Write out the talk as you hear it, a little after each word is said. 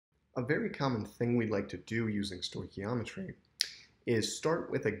A very common thing we like to do using stoichiometry is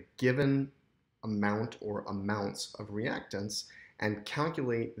start with a given amount or amounts of reactants and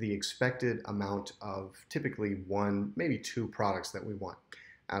calculate the expected amount of typically one, maybe two products that we want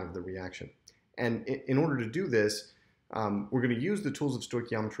out of the reaction. And in order to do this, we're going to use the tools of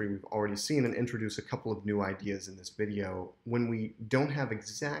stoichiometry we've already seen and introduce a couple of new ideas in this video when we don't have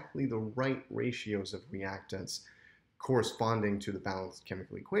exactly the right ratios of reactants corresponding to the balanced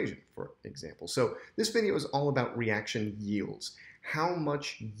chemical equation, for example. So this video is all about reaction yields. How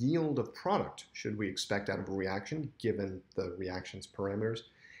much yield of product should we expect out of a reaction given the reaction's parameters?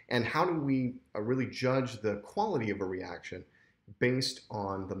 And how do we really judge the quality of a reaction based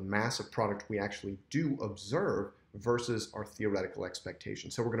on the mass of product we actually do observe versus our theoretical expectation?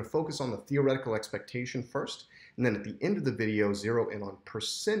 So we're going to focus on the theoretical expectation first, and then at the end of the video, zero in on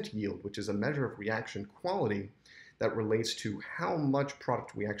percent yield, which is a measure of reaction quality that relates to how much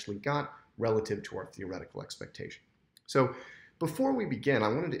product we actually got relative to our theoretical expectation. So before we begin, I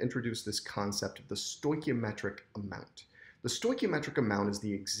wanted to introduce this concept of the stoichiometric amount. The stoichiometric amount is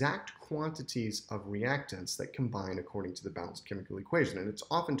the exact quantities of reactants that combine according to the balanced chemical equation, and it's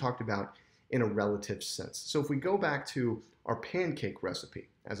often talked about in a relative sense. So if we go back to our pancake recipe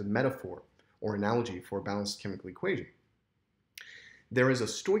as a metaphor or analogy for a balanced chemical equation, there is a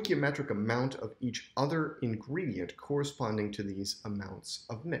stoichiometric amount of each other ingredient corresponding to these amounts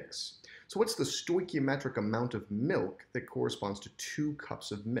of mix. So what's the stoichiometric amount of milk that corresponds to 2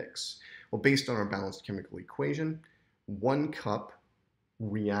 cups of mix? Well, based on our balanced chemical equation, 1 cup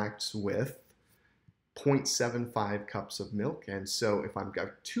reacts with 0.75 cups of milk. And so if I've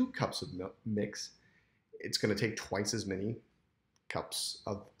got 2 cups of mix, it's going to take twice as many cups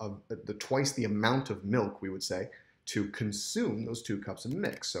of twice the amount of milk, we would say, to consume those 2 cups of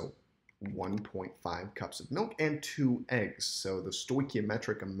mix. So 1.5 cups of milk and 2 eggs. So the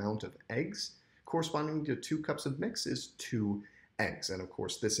stoichiometric amount of eggs corresponding to 2 cups of mix is 2 eggs. And of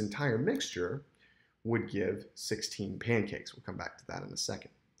course, this entire mixture would give 16 pancakes. We'll come back to that in a second.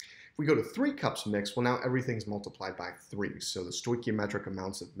 If we go to 3 cups of mix, well, now everything's multiplied by 3. So the stoichiometric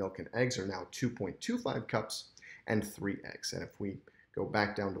amounts of milk and eggs are now 2.25 cups and 3 eggs. And if we go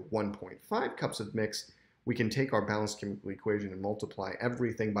back down to 1.5 cups of mix, we can take our balanced chemical equation and multiply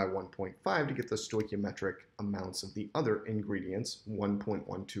everything by 1.5 to get the stoichiometric amounts of the other ingredients,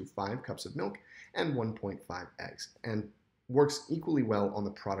 1.125 cups of milk and 1.5 eggs. And works equally well on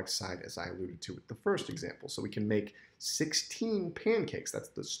the product side as I alluded to with the first example. So we can make 16 pancakes. That's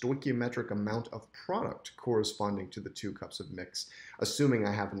the stoichiometric amount of product corresponding to the 2 cups of mix, assuming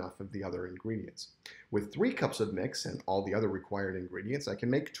I have enough of the other ingredients. With 3 cups of mix and all the other required ingredients, I can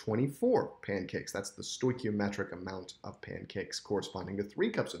make 24 pancakes. That's the stoichiometric amount of pancakes corresponding to 3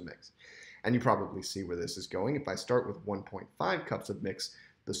 cups of mix. And you probably see where this is going. If I start with 1.5 cups of mix,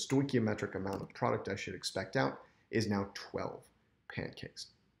 the stoichiometric amount of product I should expect out is now 12 pancakes.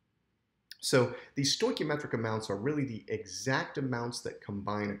 So these stoichiometric amounts are really the exact amounts that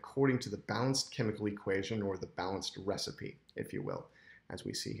combine according to the balanced chemical equation, or the balanced recipe, if you will, as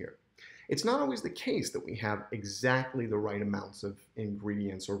we see here. It's not always the case that we have exactly the right amounts of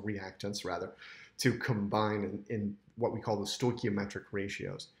ingredients, or reactants rather, to combine in what we call the stoichiometric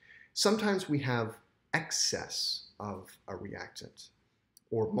ratios. Sometimes we have excess of a reactant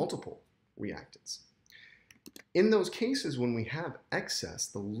or multiple reactants. In those cases, when we have excess,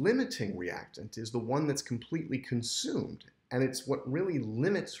 the limiting reactant is the one that's completely consumed. And it's what really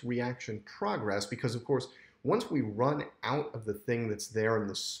limits reaction progress because, of course, once we run out of the thing that's there in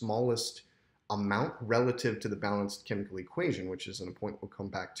the smallest amount relative to the balanced chemical equation, which is a point we'll come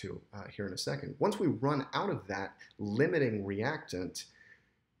back to here in a second, once we run out of that limiting reactant,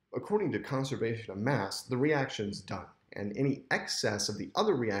 according to conservation of mass, the reaction's done. And any excess of the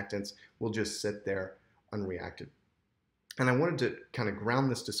other reactants will just sit there unreacted. And I wanted to kind of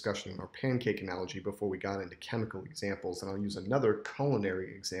ground this discussion in our pancake analogy before we got into chemical examples, and I'll use another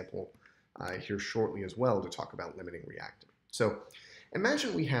culinary example here shortly as well to talk about limiting reactant. So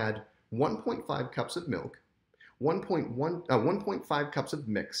imagine we had 1.5 cups of milk, 1.5 cups of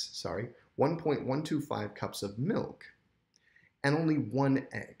mix, 1.125 cups of milk, and only 1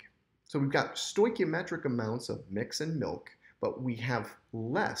 egg. So we've got stoichiometric amounts of mix and milk, but we have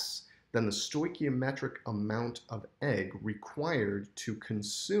less than the stoichiometric amount of egg required to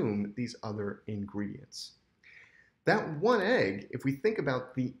consume these other ingredients. That 1 egg, if we think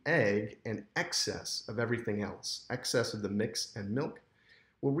about the egg and excess of everything else, excess of the mix and milk,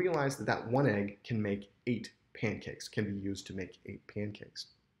 we'll realize that that 1 egg can make 8 pancakes, can be used to make 8 pancakes.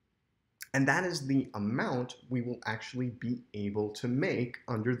 And that is the amount we will actually be able to make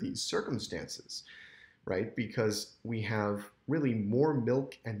under these circumstances, right? Because we have really more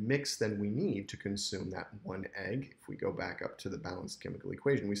milk and mix than we need to consume that one egg. If we go back up to the balanced chemical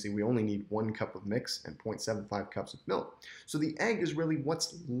equation, we see we only need 1 cup of mix and 0.75 cups of milk. So the egg is really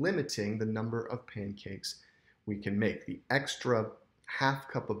what's limiting the number of pancakes we can make. The extra half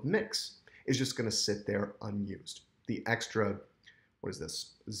cup of mix is just going to sit there unused. The extra, what is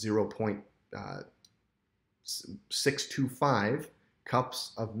this, 0.625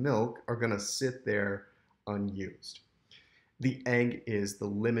 cups of milk are going to sit there unused. The egg is the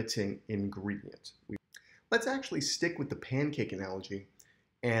limiting ingredient. Let's actually stick with the pancake analogy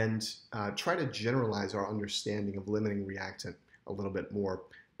and try to generalize our understanding of limiting reactant a little bit more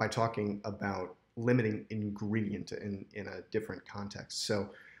by talking about limiting ingredient in a different context. So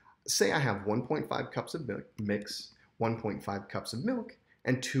say I have 1.5 cups of mix, 1.5 cups of milk,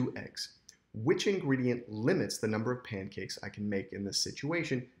 and 2 eggs. Which ingredient limits the number of pancakes I can make in this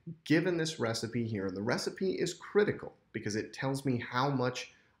situation, given this recipe here? And the recipe is critical because it tells me how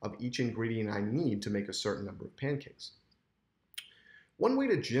much of each ingredient I need to make a certain number of pancakes. One way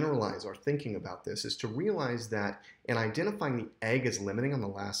to generalize our thinking about this is to realize that in identifying the egg as limiting on the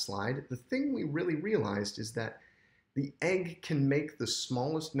last slide, the thing we really realized is that the egg can make the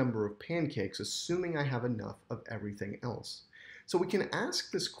smallest number of pancakes, assuming I have enough of everything else. So we can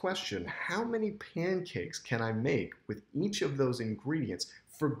ask this question, how many pancakes can I make with each of those ingredients,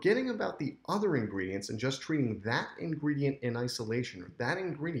 forgetting about the other ingredients and just treating that ingredient in isolation, or that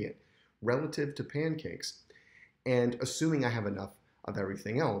ingredient relative to pancakes, and assuming I have enough of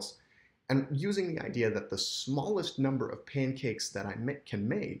everything else, and using the idea that the smallest number of pancakes that I can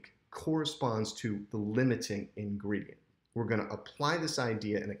make corresponds to the limiting ingredient. We're going to apply this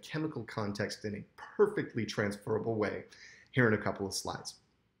idea in a chemical context in a perfectly transferable way here in a couple of slides.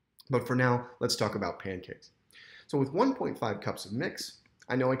 But for now, let's talk about pancakes. So with 1.5 cups of mix,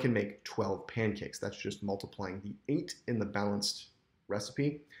 I know I can make 12 pancakes. That's just multiplying the 8 in the balanced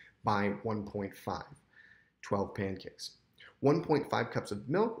recipe by 1.5, 12 pancakes. 1.5 cups of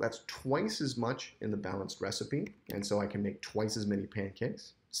milk, that's twice as much in the balanced recipe, and so I can make twice as many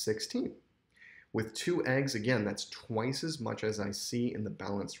pancakes, 16. With 2 eggs, again, that's twice as much as I see in the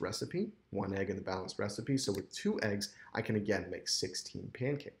balanced recipe, 1 egg in the balanced recipe. So with 2 eggs, I can again make 16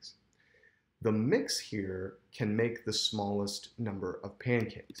 pancakes. The mix here can make the smallest number of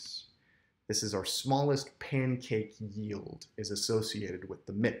pancakes. This is our smallest pancake yield is associated with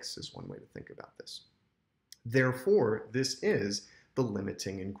the mix, is one way to think about this. Therefore, this is the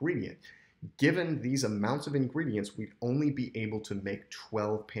limiting ingredient. Given these amounts of ingredients, we'd only be able to make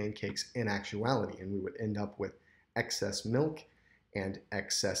 12 pancakes in actuality, and we would end up with excess milk and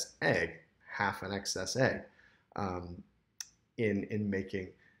excess egg, half an excess egg, in making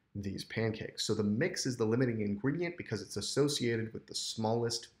these pancakes. So the mix is the limiting ingredient because it's associated with the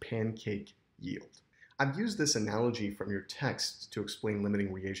smallest pancake yield. I've used this analogy from your text to explain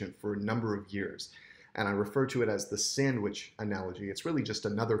limiting reagent for a number of years, and I refer to it as the sandwich analogy. It's really just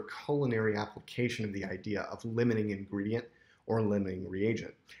another culinary application of the idea of limiting ingredient or limiting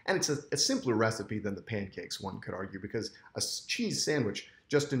reagent. And it's a simpler recipe than the pancakes, one could argue, because a cheese sandwich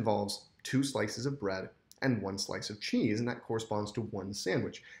just involves 2 slices of bread and 1 slice of cheese, and that corresponds to 1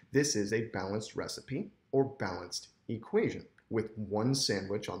 sandwich. This is a balanced recipe or balanced equation with 1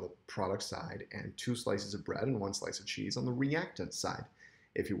 sandwich on the product side and 2 slices of bread and 1 slice of cheese on the reactant side,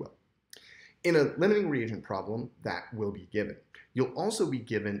 if you will. In a limiting reagent problem, that will be given. You'll also be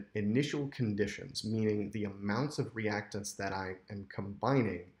given initial conditions, meaning the amounts of reactants that I am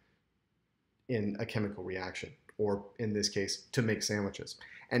combining in a chemical reaction, or in this case, to make sandwiches.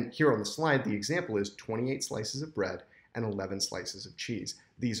 And here on the slide, the example is 28 slices of bread and 11 slices of cheese.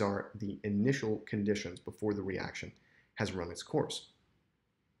 These are the initial conditions before the reaction has run its course.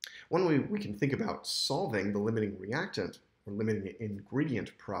 One way we can think about solving the limiting reactant or limiting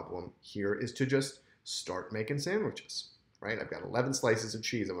ingredient problem here is to just start making sandwiches, right? I've got 11 slices of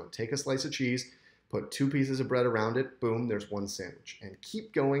cheese. I'm going to take a slice of cheese, put 2 pieces of bread around it, boom, there's 1 sandwich, and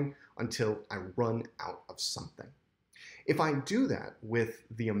keep going until I run out of something. If I do that with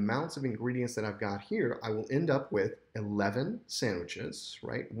the amounts of ingredients that I've got here, I will end up with 11 sandwiches,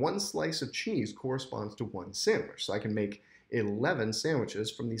 right? 1 slice of cheese corresponds to 1 sandwich, so I can make 11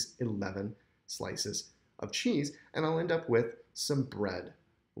 sandwiches from these 11 slices of cheese, and I'll end up with some bread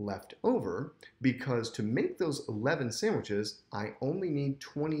left over, because to make those 11 sandwiches, I only need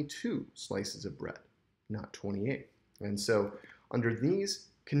 22 slices of bread, not 28. And so under these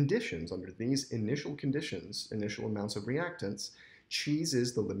conditions, under these initial conditions, initial amounts of reactants, cheese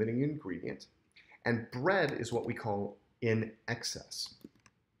is the limiting ingredient, and bread is what we call in excess.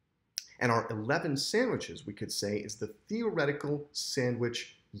 And our 11 sandwiches, we could say, is the theoretical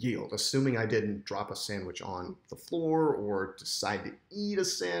sandwich yield, assuming I didn't drop a sandwich on the floor or decide to eat a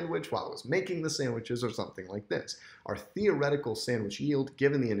sandwich while I was making the sandwiches or something like this. Our theoretical sandwich yield,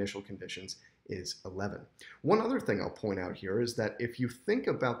 given the initial conditions, is 11. One other thing I'll point out here is that if you think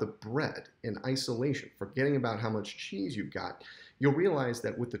about the bread in isolation, forgetting about how much cheese you've got, you'll realize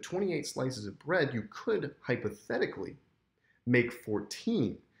that with the 28 slices of bread, you could hypothetically make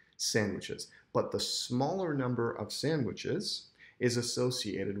 14 sandwiches, but the smaller number of sandwiches is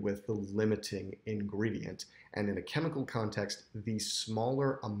associated with the limiting ingredient. And in a chemical context, the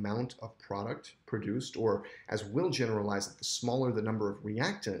smaller amount of product produced, or as we'll generalize it, the smaller the number of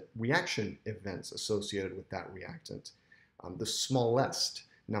reaction events associated with that reactant, the smallest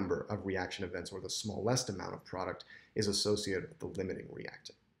number of reaction events, or the smallest amount of product, is associated with the limiting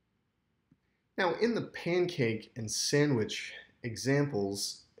reactant. Now, in the pancake and sandwich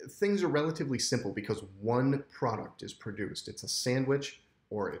examples, things are relatively simple because one product is produced. It's a sandwich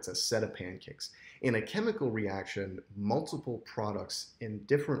or it's a set of pancakes. In a chemical reaction, multiple products in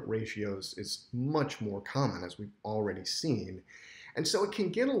different ratios is much more common, as we've already seen. And so it can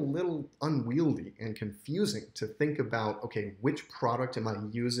get a little unwieldy and confusing to think about, okay, which product am I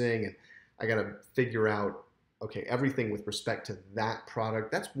using? And I got to figure out, okay, everything with respect to that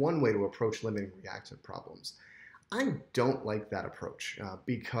product. That's one way to approach limiting reactant problems. I don't like that approach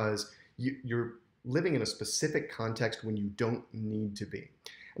because you're living in a specific context when you don't need to be.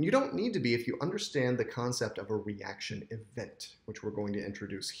 And you don't need to be if you understand the concept of a reaction event, which we're going to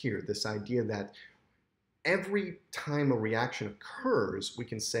introduce here. This idea that every time a reaction occurs, we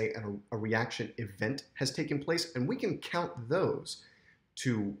can say a reaction event has taken place, and we can count those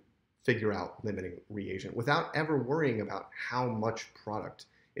to figure out limiting reagent without ever worrying about how much product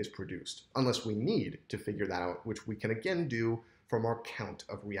is produced, unless we need to figure that out, which we can again do from our count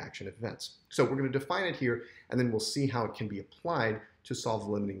of reaction events. So we're going to define it here, and then we'll see how it can be applied to solve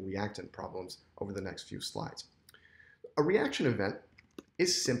limiting reactant problems over the next few slides. A reaction event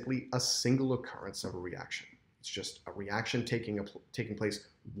is simply a single occurrence of a reaction. It's just a reaction taking place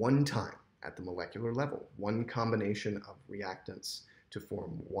one time at the molecular level, one combination of reactants to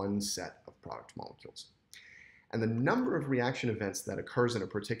form one set of product molecules. And the number of reaction events that occurs in a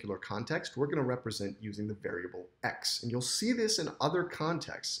particular context, we're going to represent using the variable x. And you'll see this in other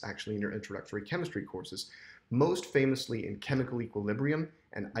contexts, actually, in your introductory chemistry courses, most famously in chemical equilibrium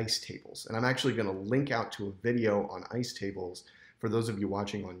and ice tables. And I'm actually going to link out to a video on ice tables for those of you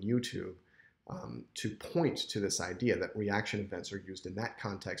watching on YouTube to point to this idea that reaction events are used in that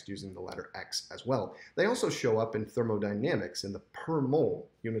context using the letter x as well. They also show up in thermodynamics in the per mole.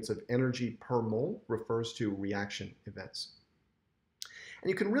 Units of energy per mole refers to reaction events. And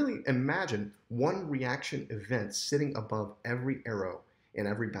you can really imagine one reaction event sitting above every arrow in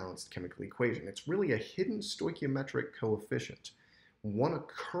every balanced chemical equation. It's really a hidden stoichiometric coefficient. One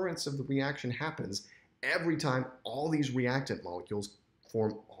occurrence of the reaction happens every time all these reactant molecules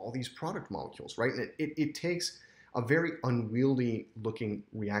form all these product molecules, right? And it takes a very unwieldy looking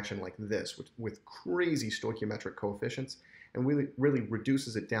reaction like this with crazy stoichiometric coefficients and really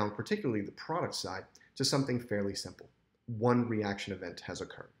reduces it down, particularly the product side, to something fairly simple. One reaction event has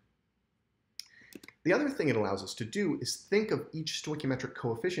occurred. The other thing it allows us to do is think of each stoichiometric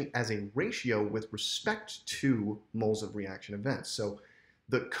coefficient as a ratio with respect to moles of reaction events. So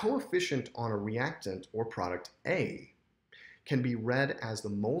the coefficient on a reactant or product A can be read as the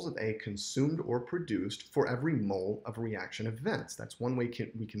moles of A consumed or produced for every mole of reaction events. That's one way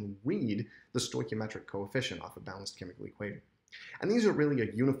we can read the stoichiometric coefficient off a balanced chemical equation. And these are really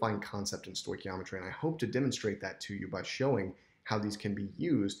a unifying concept in stoichiometry, and I hope to demonstrate that to you by showing how these can be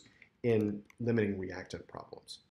used in limiting reactant problems.